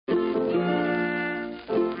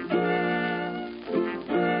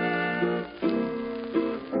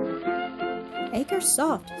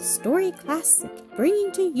AcreSoft Story Classic,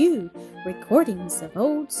 bringing to you recordings of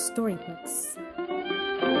old storybooks.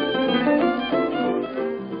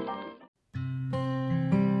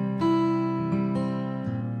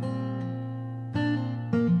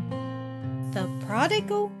 The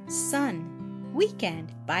Prodigal Son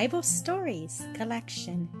Weekend Bible Stories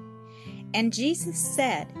Collection. And Jesus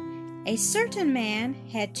said, A certain man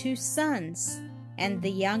had 2 sons, and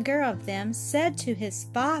the younger of them said to his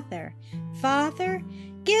father, Father,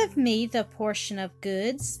 give me the portion of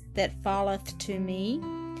goods that falleth to me.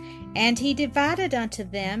 And he divided unto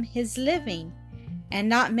them his living. And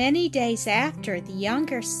not many days after, the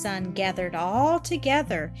younger son gathered all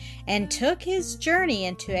together, and took his journey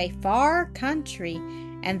into a far country,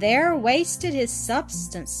 and there wasted his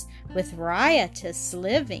substance with riotous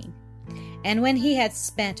living. And when he had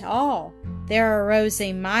spent all, there arose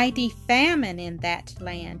a mighty famine in that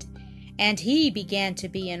land, and he began to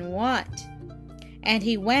be in want. And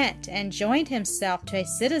he went and joined himself to a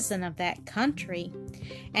citizen of that country,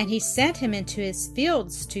 and he sent him into his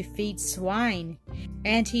fields to feed swine.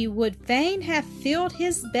 And he would fain have filled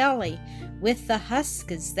his belly with the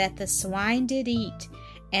husks that the swine did eat,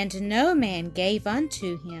 and no man gave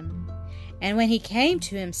unto him. And when he came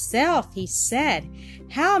to himself, he said,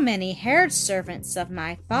 How many hired servants of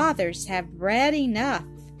my father's have bread enough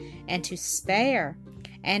and to spare,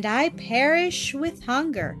 and I perish with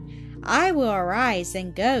hunger? I will arise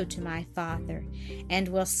and go to my father, and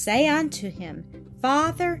will say unto him,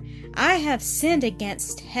 Father, I have sinned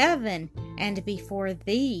against heaven and before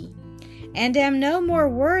thee, and am no more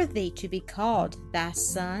worthy to be called thy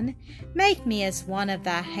son. Make me as one of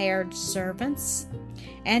thy hired servants.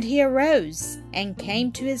 And he arose and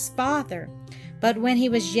came to his father. But when he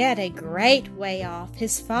was yet a great way off,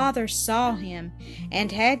 his father saw him,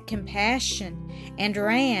 and had compassion, and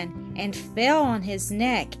ran, and fell on his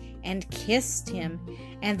neck, and kissed him.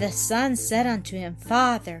 And the son said unto him,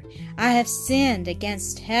 Father, I have sinned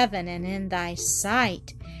against heaven and in thy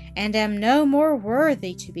sight, and am no more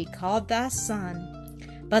worthy to be called thy son.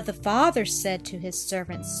 But the father said to his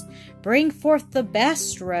servants, Bring forth the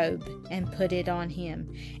best robe, and put it on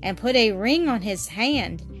him, and put a ring on his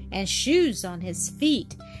hand, and shoes on his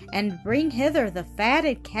feet, and bring hither the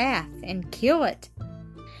fatted calf, and kill it.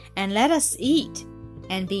 And let us eat,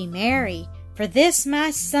 and be merry. For this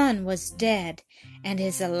my son was dead, and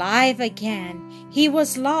is alive again. He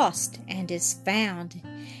was lost, and is found.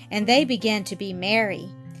 And they began to be merry.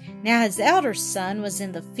 Now his elder son was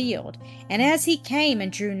in the field, and as he came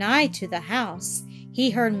and drew nigh to the house,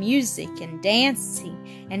 he heard music and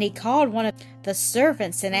dancing, and he called one of the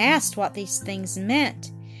servants, and asked what these things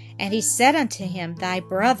meant. And he said unto him, Thy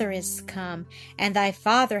brother is come, and thy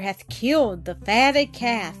father hath killed the fatted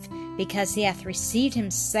calf, because he hath received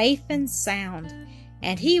him safe and sound.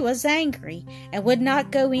 And he was angry, and would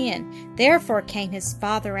not go in. Therefore came his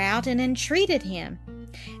father out, and entreated him.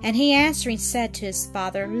 And he answering said to his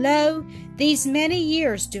father, Lo, these many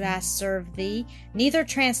years do I serve thee, neither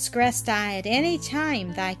transgressed I at any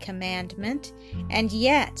time thy commandment, and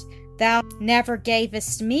yet thou never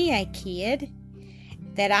gavest me a kid,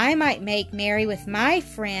 that I might make merry with my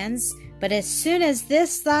friends. But as soon as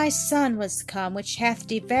this thy son was come, which hath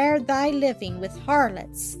devoured thy living with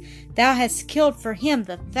harlots, thou hast killed for him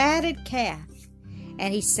the fatted calf.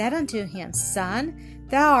 And he said unto him, Son,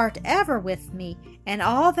 thou art ever with me, and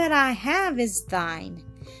all that I have is thine.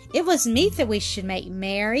 It was meet that we should make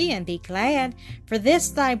merry and be glad, for this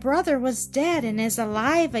thy brother was dead, and is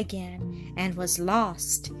alive again, and was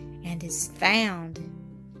lost, and is found.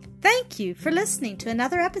 Thank you for listening to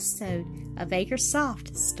another episode of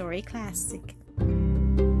AcreSoft Story Classic.